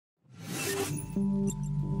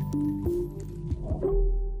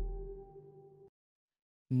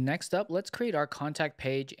Next up, let's create our contact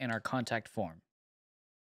page and our contact form.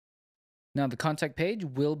 Now the contact page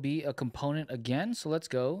will be a component again. So let's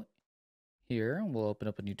go here. We'll open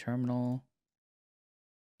up a new terminal,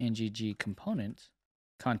 ngg component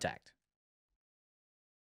contact.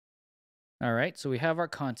 All right, so we have our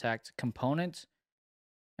contact component,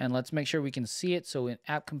 and let's make sure we can see it. So in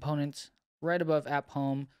app components, right above app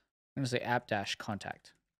home, I'm going to say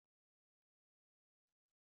app-contact.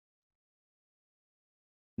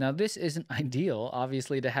 Now this isn't ideal,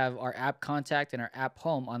 obviously, to have our app contact and our app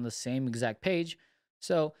home on the same exact page.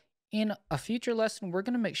 So in a future lesson, we're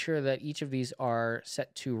going to make sure that each of these are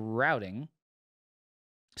set to routing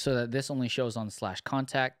so that this only shows on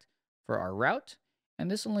 /contact for our route, and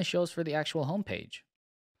this only shows for the actual home page.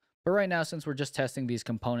 But right now, since we're just testing these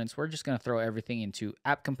components, we're just going to throw everything into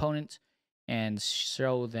app component and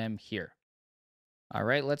show them here. All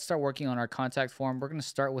right, let's start working on our contact form. We're going to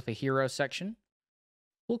start with a hero section.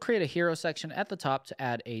 We'll create a hero section at the top to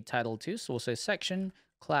add a title to. So we'll say section,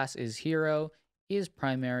 class is hero, is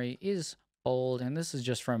primary, is bold. And this is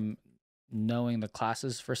just from knowing the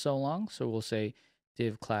classes for so long. So we'll say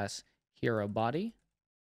div class hero body,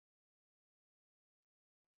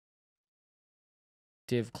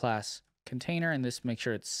 div class container, and this makes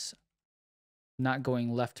sure it's not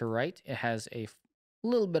going left to right. It has a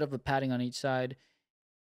little bit of a padding on each side.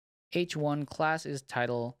 H1 class is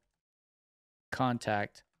title,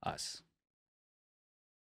 contact us.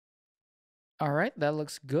 All right, that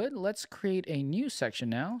looks good. Let's create a new section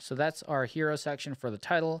now. So that's our hero section for the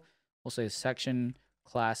title. We'll say section,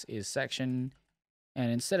 class is section. And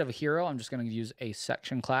instead of a hero, I'm just going to use a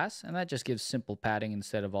section class. And that just gives simple padding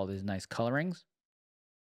instead of all these nice colorings.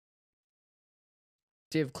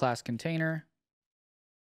 Div class container.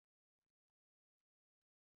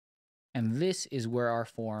 And this is where our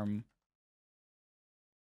form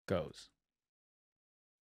goes.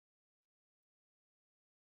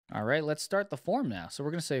 All right, let's start the form now. So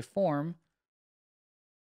we're going to say form.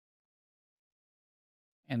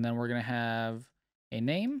 And then we're going to have a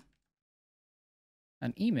name,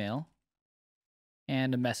 an email,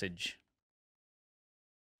 and a message.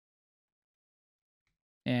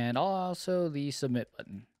 And also the submit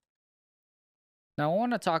button. Now I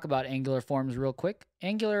want to talk about Angular forms real quick.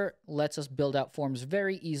 Angular lets us build out forms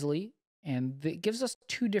very easily, and it gives us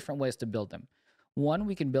two different ways to build them. One,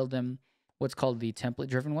 we can build them what's called the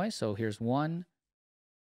template-driven way. So here's one.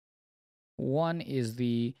 One is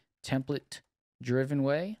the template-driven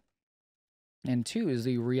way, and two is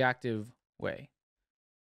the reactive way.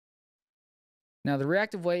 Now, the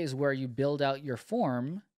reactive way is where you build out your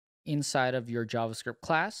form inside of your JavaScript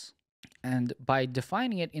class. And by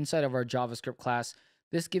defining it inside of our JavaScript class,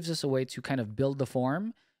 this gives us a way to kind of build the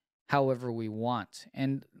form however we want.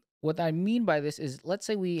 And what I mean by this is, let's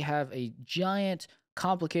say we have a giant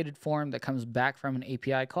complicated form that comes back from an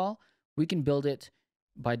API call. We can build it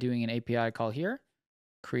by doing an API call here,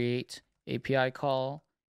 create API call,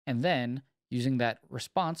 and then using that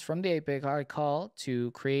response from the API call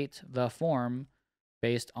to create the form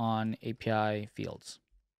based on API fields.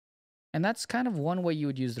 And that's kind of one way you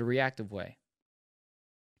would use the reactive way.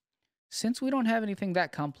 Since we don't have anything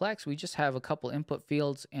that complex, we just have a couple input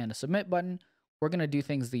fields and a submit button. We're going to do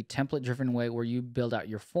things the template-driven way where you build out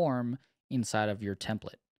your form inside of your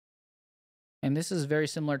template. And this is very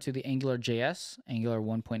similar to the AngularJS, Angular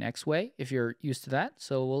 1.x way, if you're used to that.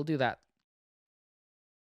 So we'll do that.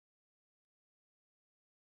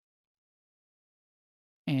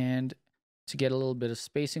 And to get a little bit of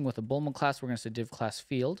spacing with a Bowman class, we're going to say div class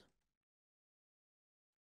field.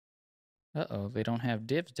 Uh-oh, they don't have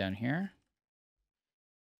divs down here.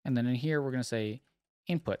 And then in here, we're going to say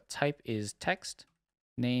input type is text,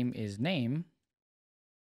 name is name,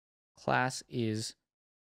 class is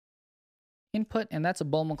input, and that's a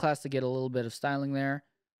Bowman class to get a little bit of styling there.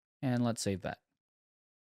 And let's save that.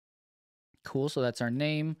 Cool, so that's our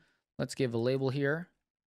name. Let's give a label here.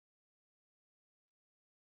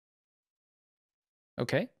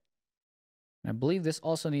 Okay. I believe this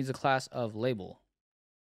also needs a class of label.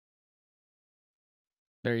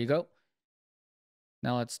 There you go.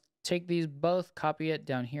 Now let's take these both, copy it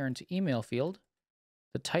down here into email field.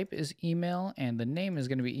 The type is email and the name is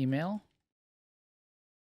going to be email.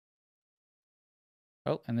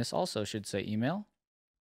 Oh, and this also should say email.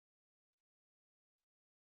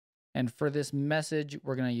 And for this message,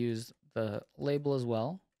 we're going to use the label as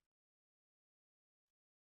well.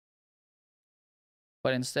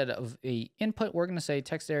 But instead of the input, we're going to say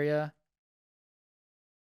text area.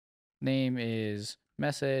 Name is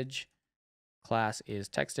message. Class is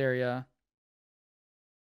text area.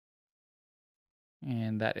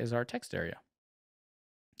 And that is our text area.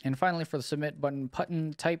 And finally, for the submit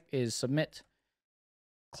button type is submit.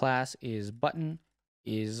 Class is button,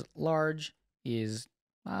 is large, is,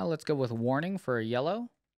 let's go with warning for a yellow.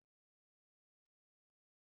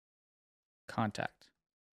 Contact.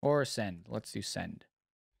 Or send. Let's do send.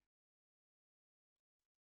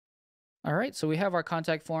 All right, so we have our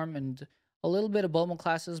contact form and a little bit of Bowman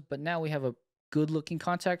classes, but now we have a good looking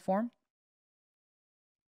contact form.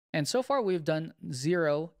 And so far we've done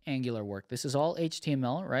 0 Angular work. This is all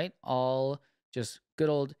HTML, right? All just good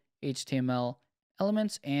old HTML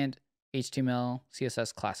elements and HTML,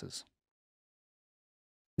 CSS classes.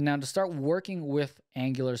 Now to start working with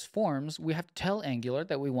Angular's forms, we have to tell Angular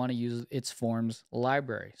that we want to use its forms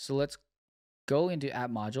library. So let's go into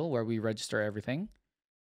app module where we register everything.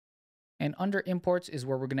 And under imports is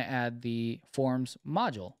where we're going to add the forms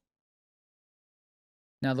module.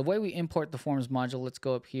 Now the way we import the forms module, let's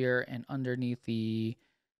go up here and underneath the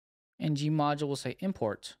ng module, we'll say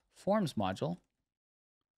import forms module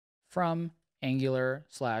from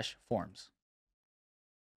Angular/forms.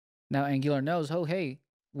 Now Angular knows, oh, hey,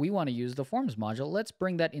 we want to use the forms module. Let's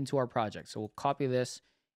bring that into our project. So we'll copy this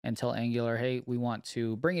and tell Angular, hey, we want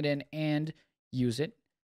to bring it in and use it.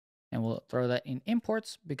 And we'll throw that in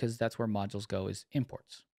imports because that's where modules go, is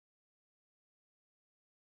imports.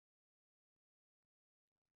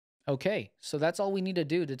 Okay, so that's all we need to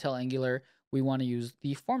do to tell Angular we want to use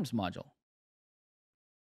the forms module.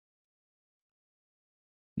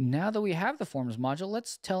 Now that we have the forms module,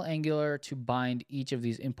 let's tell Angular to bind each of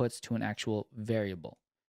these inputs to an actual variable.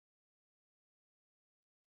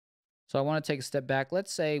 So I want to take a step back.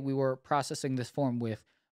 Let's say we were processing this form with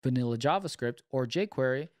vanilla JavaScript or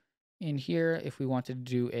jQuery. In here, if we wanted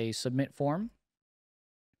to do a submit form,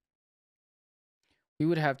 we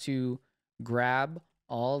would have to grab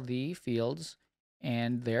all the fields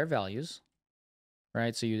and their values,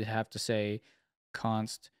 right? So you'd have to say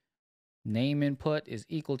const name input is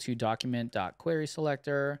equal to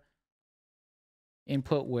document.querySelector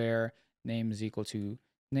input where name is equal to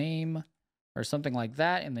name or something like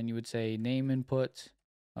that. And then you would say name input.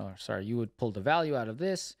 Oh, sorry, you would pull the value out of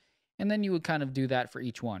this. And then you would kind of do that for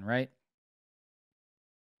each one, right?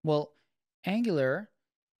 Well, Angular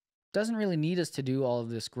doesn't really need us to do all of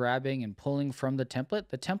this grabbing and pulling from the template.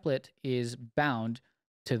 The template is bound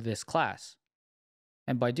to this class.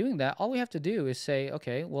 And by doing that, all we have to do is say,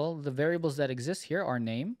 okay, well, the variables that exist here are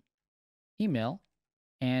name, email,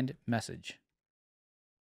 and message.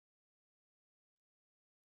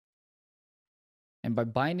 And by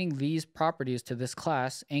binding these properties to this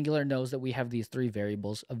class, Angular knows that we have these 3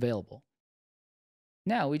 variables available.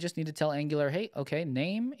 Now we just need to tell Angular, hey, okay,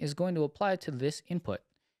 name is going to apply to this input.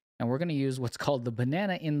 And we're going to use what's called the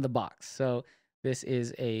banana in the box. So this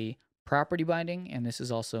is a property binding, and this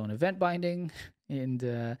is also an event binding.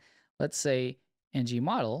 And let's say ng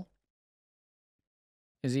model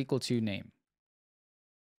is equal to name.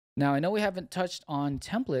 Now I know we haven't touched on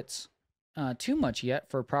templates too much yet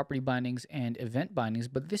for property bindings and event bindings,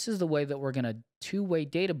 but this is the way that we're going to two-way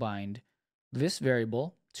data bind this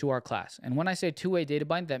variable to our class. And when I say two-way data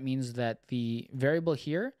bind, that means that the variable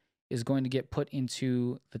here is going to get put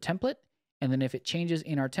into the template. And then if it changes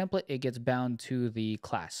in our template, it gets bound to the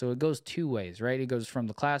class. So it goes 2 ways, right? It goes from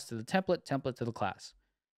the class to the template, template to the class.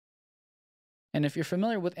 And if you're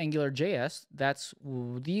familiar with AngularJS, that's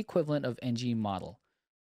the equivalent of ng model,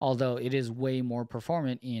 although it is way more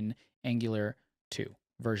performant in Angular 2,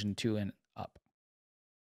 version 2 and up.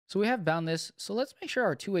 So we have bound this. So let's make sure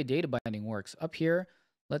our two-way data binding works. Up here,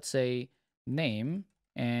 let's say name,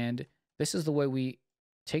 and this is the way we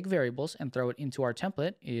take variables and throw it into our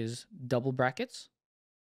template is double brackets.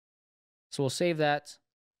 So we'll save that.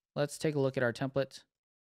 Let's take a look at our template.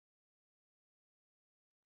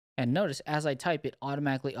 And notice as I type, it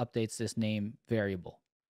automatically updates this name variable.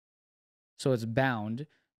 So it's bound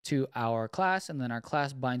to our class, and then our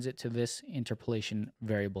class binds it to this interpolation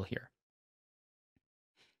variable here,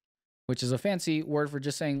 which is a fancy word for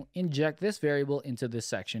just saying inject this variable into this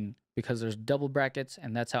section because there's double brackets,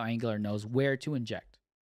 and that's how Angular knows where to inject.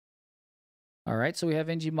 All right, so we have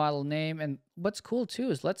ng model name, and what's cool too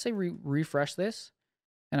is let's say we refresh this,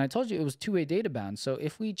 and I told you it was two-way data bound. So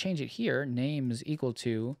if we change it here, name is equal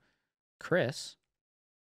to Chris,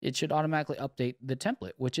 it should automatically update the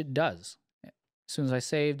template, which it does. As soon as I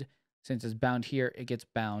saved, since it's bound here, it gets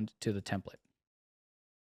bound to the template.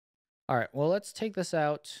 All right, well, let's take this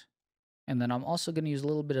out. And then I'm also going to use a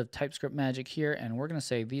little bit of TypeScript magic here, and we're going to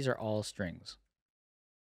say these are all strings.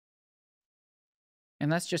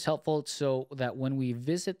 And that's just helpful so that when we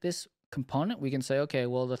visit this component, we can say, okay,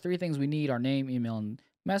 well, the 3 things we need are name, email, and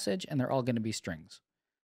message, and they're all going to be strings.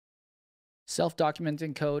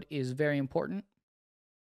 Self-documenting code is very important.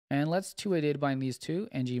 And let's two-way data bind these two.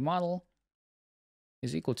 ng model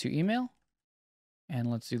is equal to email.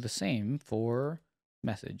 And let's do the same for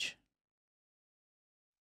message.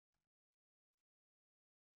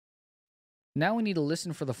 Now we need to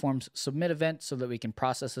listen for the form's submit event so that we can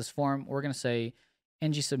process this form. We're going to say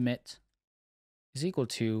ng submit is equal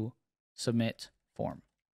to submit form.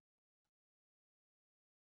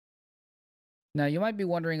 Now you might be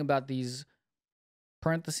wondering about these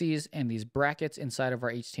parentheses and these brackets inside of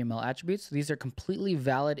our HTML attributes. These are completely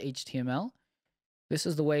valid HTML. This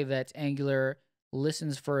is the way that Angular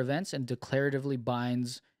listens for events and declaratively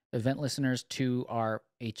binds event listeners to our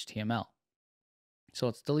HTML. So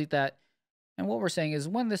let's delete that. And what we're saying is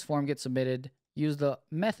when this form gets submitted, use the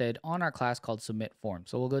method on our class called submit form.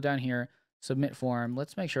 So we'll go down here, submit form.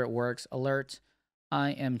 Let's make sure it works. Alert,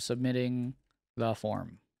 I am submitting the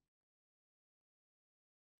form.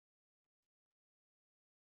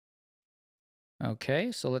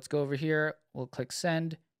 Okay, so let's go over here. We'll click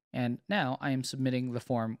send. And now I am submitting the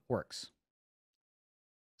form works.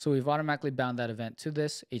 So we've automatically bound that event to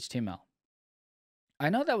this HTML. I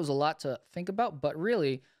know that was a lot to think about, but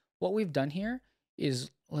really what we've done here is,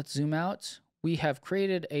 let's zoom out. We have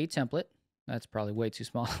created a template. That's probably way too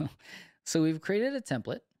small. So we've created a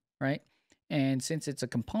template, right? And since it's a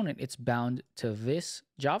component, it's bound to this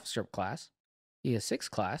JavaScript class, ES6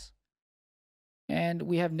 class. And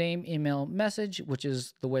we have name, email, message, which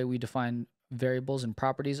is the way we define variables and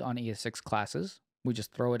properties on ES6 classes. We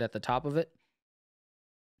just throw it at the top of it.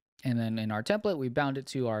 And then in our template, we bound it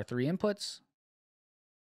to our 3 inputs.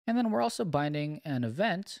 And then we're also binding an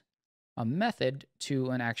event, a method, to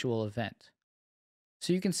an actual event.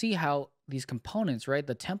 So you can see how these components, right?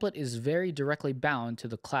 The template is very directly bound to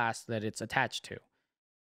the class that it's attached to.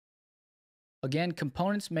 Again,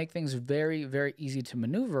 components make things very, very easy to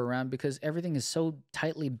maneuver around because everything is so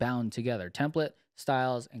tightly bound together. Template,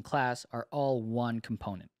 styles, and class are all one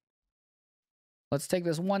component. Let's take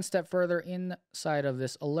this one step further inside of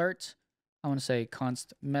this alert. I want to say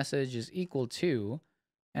const message is equal to,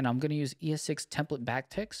 and I'm going to use ES6 template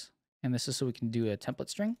backticks. And this is so we can do a template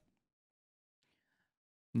string.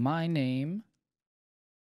 My name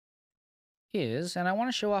is, and I want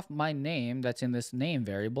to show off my name that's in this name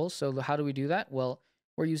variable. So how do we do that? Well,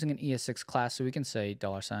 we're using an ES6 class, so we can say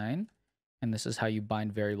 $, and this is how you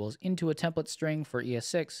bind variables into a template string for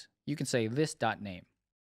ES6. You can say this.name.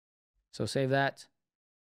 So save that.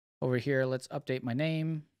 Over here, let's update my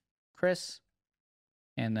name, Chris,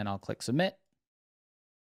 and then I'll click submit.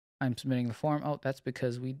 I'm submitting the form. Oh, that's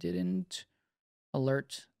because we didn't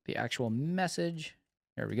alert the actual message.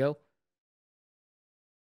 There we go.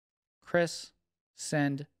 Chris,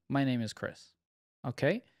 send, my name is Chris.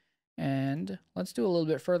 Okay, and let's do a little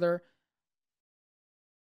bit further.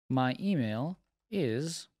 My email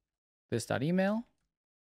is this.email.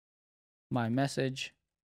 My message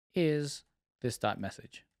is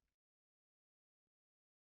this.message.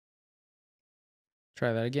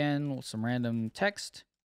 Try that again with some random text,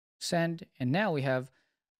 send, and now we have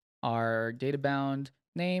our data bound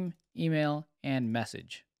name, email, and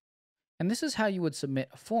message. And this is how you would submit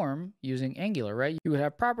a form using Angular, right? You would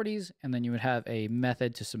have properties, and then you would have a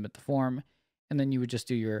method to submit the form, and then you would just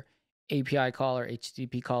do your API call or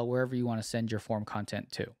HTTP call wherever you want to send your form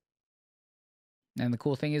content to. And the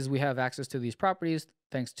cool thing is we have access to these properties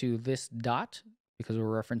thanks to this dot, because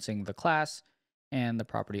we're referencing the class and the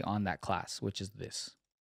property on that class, which is this.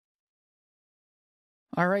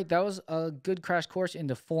 All right, that was a good crash course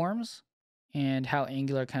into forms and how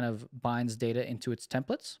Angular kind of binds data into its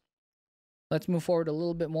templates. Let's move forward a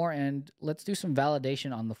little bit more and let's do some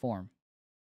validation on the form.